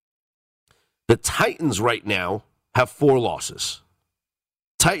 The Titans right now have 4 losses.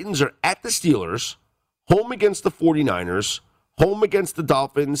 Titans are at the Steelers, home against the 49ers, home against the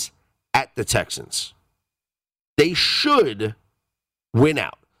Dolphins, at the Texans. They should win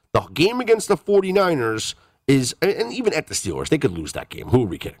out. The game against the 49ers is, and even at the Steelers, they could lose that game. Who are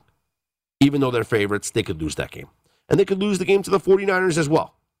we kidding? Even though they're favorites, they could lose that game. And they could lose the game to the 49ers as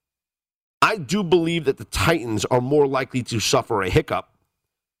well. I do believe that the Titans are more likely to suffer a hiccup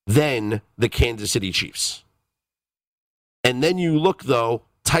than the Kansas City Chiefs. And then you look, though,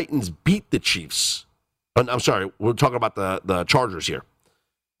 Titans beat the Chiefs. I'm sorry, we're talking about the Chargers here.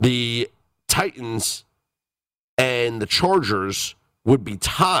 The Titans and the Chargers would be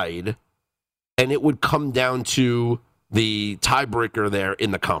tied, and it would come down to the tiebreaker there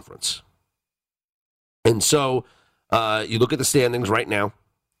in the conference. And so you look at the standings right now,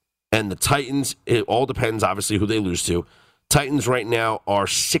 and the Titans, it all depends, obviously, who they lose to. Titans right now are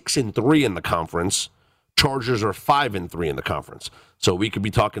 6-3 in the conference. Chargers are 5-3 in the conference. So we could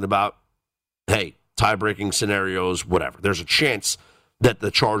be talking about, hey, tie-breaking scenarios, whatever. There's a chance that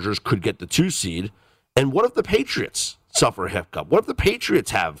the Chargers could get the 2 seed. And what if the Patriots suffer a hiccup? What if the Patriots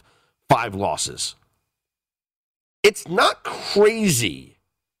have 5 losses? It's not crazy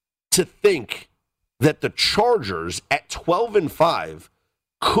to think that the Chargers at 12-5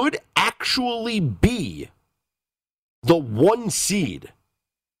 could actually be the 1 seed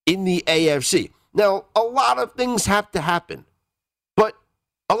in the AFC. Now, a lot of things have to happen, but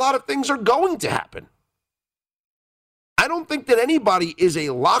a lot of things are going to happen. I don't think that anybody is a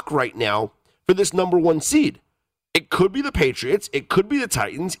lock right now for this number 1 seed. It could be the Patriots, it could be the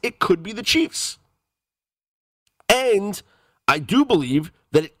Titans, it could be the Chiefs. And I do believe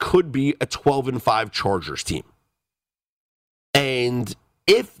that it could be a 12-5 Chargers team. And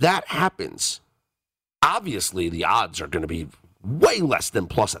if that happens, obviously the odds are going to be way less than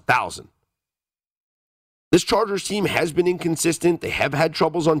plus 1,000. This Chargers team has been inconsistent. They have had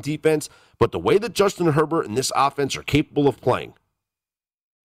troubles on defense, but the way that Justin Herbert and this offense are capable of playing,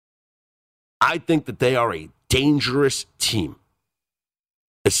 I think that they are a dangerous team,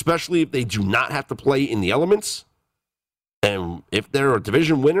 especially if they do not have to play in the elements. And if they're a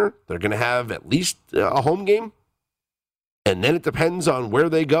division winner, they're going to have at least a home game. And then it depends on where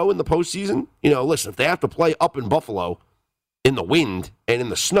they go in the postseason. You know, listen, if they have to play up in Buffalo in the wind and in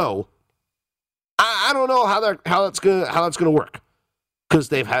the snow, I don't know how that's gonna work, because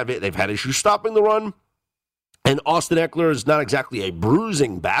they've had issues stopping the run, and Austin Eckler is not exactly a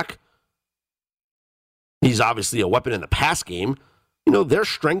bruising back. He's obviously a weapon in the pass game. You know, their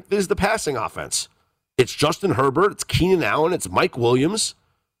strength is the passing offense. It's Justin Herbert, it's Keenan Allen, it's Mike Williams,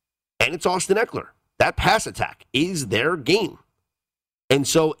 and it's Austin Eckler. That pass attack is their game. And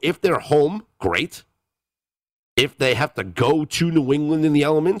so if they're home, great. If they have to go to New England in the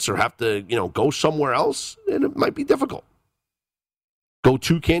elements or have to, go somewhere else, then it might be difficult. go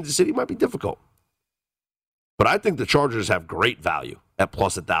to Kansas City might be difficult. But I think the Chargers have great value at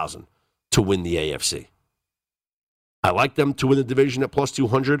plus 1,000 to win the AFC. I like them to win the division at plus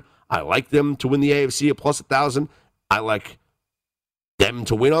 200. I like them to win the AFC at plus 1,000. I like them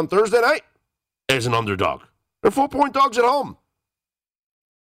to win on Thursday night as an underdog. They're 4-point dogs at home.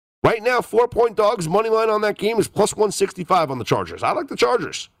 Right now, 4-point dogs, money line on that game is plus 165 on the Chargers. I like the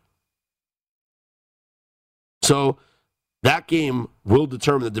Chargers. So that game will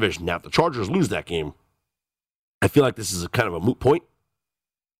determine the division. Now, if the Chargers lose that game, I feel like this is a kind of a moot point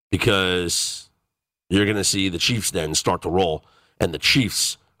because you're going to see the Chiefs then start to roll, and the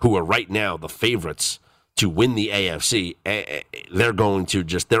Chiefs, who are right now the favorites to win the AFC, they're going to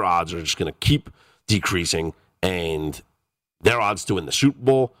just, their odds are just going to keep decreasing, and their odds to win the Super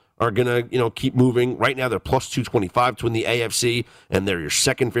Bowl are going to, keep moving. Right now, they're plus 225 to win the AFC, and they're your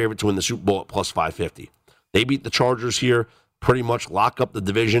second favorite to win the Super Bowl at plus 550. They beat the Chargers here, pretty much lock up the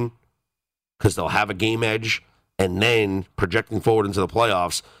division because they'll have a game edge. And then projecting forward into the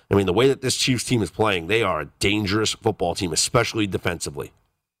playoffs, I mean, the way that this Chiefs team is playing, they are a dangerous football team, especially defensively.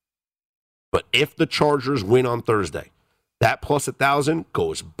 But if the Chargers win on Thursday, that plus 1,000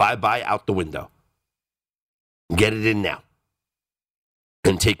 goes bye-bye out the window. Get it in now.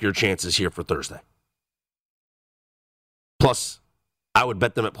 And take your chances here for Thursday. Plus, I would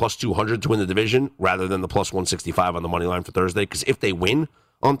bet them at plus 200 to win the division rather than the plus 165 on the money line for Thursday, because if they win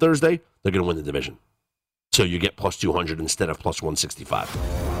on Thursday, they're going to win the division. So you get plus 200 instead of plus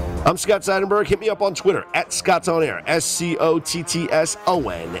 165. I'm Scott Seidenberg. Hit me up on Twitter at ScottsOnAir,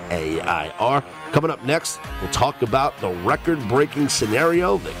 ScottsOnair. Coming up next, we'll talk about the record-breaking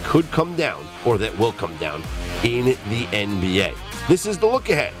scenario that could come down, or that will come down, in the NBA. This is The Look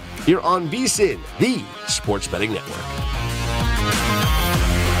Ahead here on VSiN, the Sports Betting Network.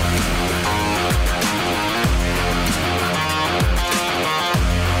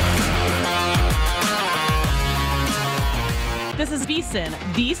 This is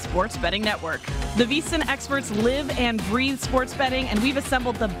VSiN, the Sports Betting Network. The VSiN experts live and breathe sports betting, and we've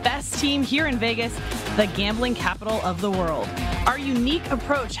assembled the best team here in Vegas, the gambling capital of the world. Our unique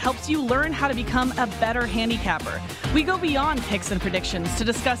approach helps you learn how to become a better handicapper. We go beyond picks and predictions to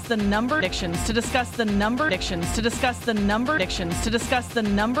discuss the number predictions, to discuss the number predictions, to discuss the number predictions, to discuss the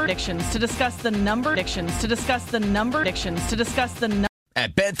number predictions, to discuss the number predictions, to discuss the number predictions, to discuss the number.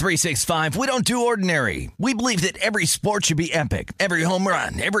 At Bet365, we don't do ordinary. We believe that every sport should be epic. Every home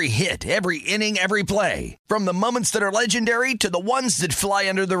run, every hit, every inning, every play. From the moments that are legendary to the ones that fly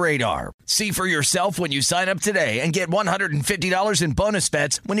under the radar. See for yourself when you sign up today and get $150 in bonus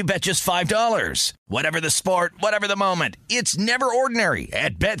bets when you bet just $5. Whatever the sport, whatever the moment, it's never ordinary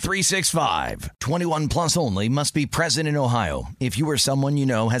at Bet365. 21 plus only. Must be present in Ohio. If you or someone you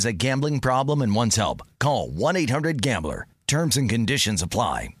know has a gambling problem and wants help, call 1-800-GAMBLER. Terms and conditions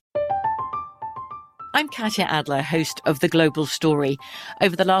apply. I'm Katya Adler, host of The Global Story.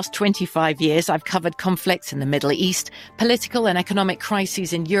 Over the last 25 years, I've covered conflicts in the Middle East, political and economic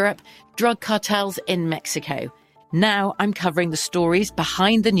crises in Europe, drug cartels in Mexico. Now I'm covering the stories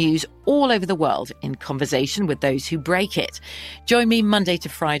behind the news all over the world in conversation with those who break it. Join me Monday to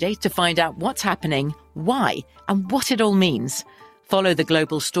Friday to find out what's happening, why, and what it all means. Follow The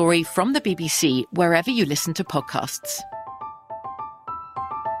Global Story from the BBC wherever you listen to podcasts.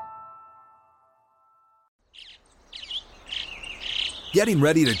 Getting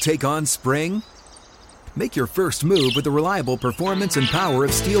ready to take on spring? Make your first move with the reliable performance and power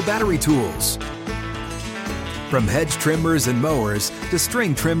of Steel battery tools. From hedge trimmers and mowers to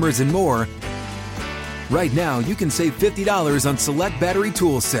string trimmers and more, right now you can save $50 on select battery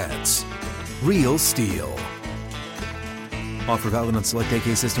tool sets. Real Steel. Offer valid on select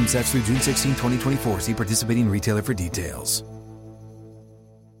AK system sets through June 16, 2024. See participating retailer for details.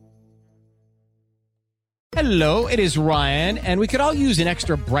 Hello, it is Ryan, and we could all use an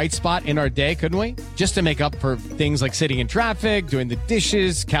extra bright spot in our day, couldn't we? Just to make up for things like sitting in traffic, doing the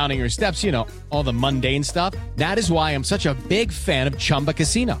dishes, counting your steps, all the mundane stuff. That is why I'm such a big fan of Chumba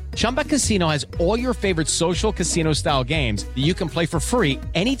Casino. Chumba Casino has all your favorite social casino-style games that you can play for free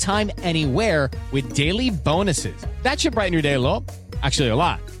anytime, anywhere with daily bonuses. That should brighten your day a little. Actually, a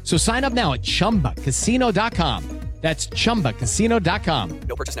lot. So sign up now at ChumbaCasino.com. That's ChumbaCasino.com.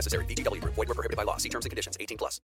 No purchase necessary. VGW Group. Void where prohibited by law. See terms and conditions. 18+.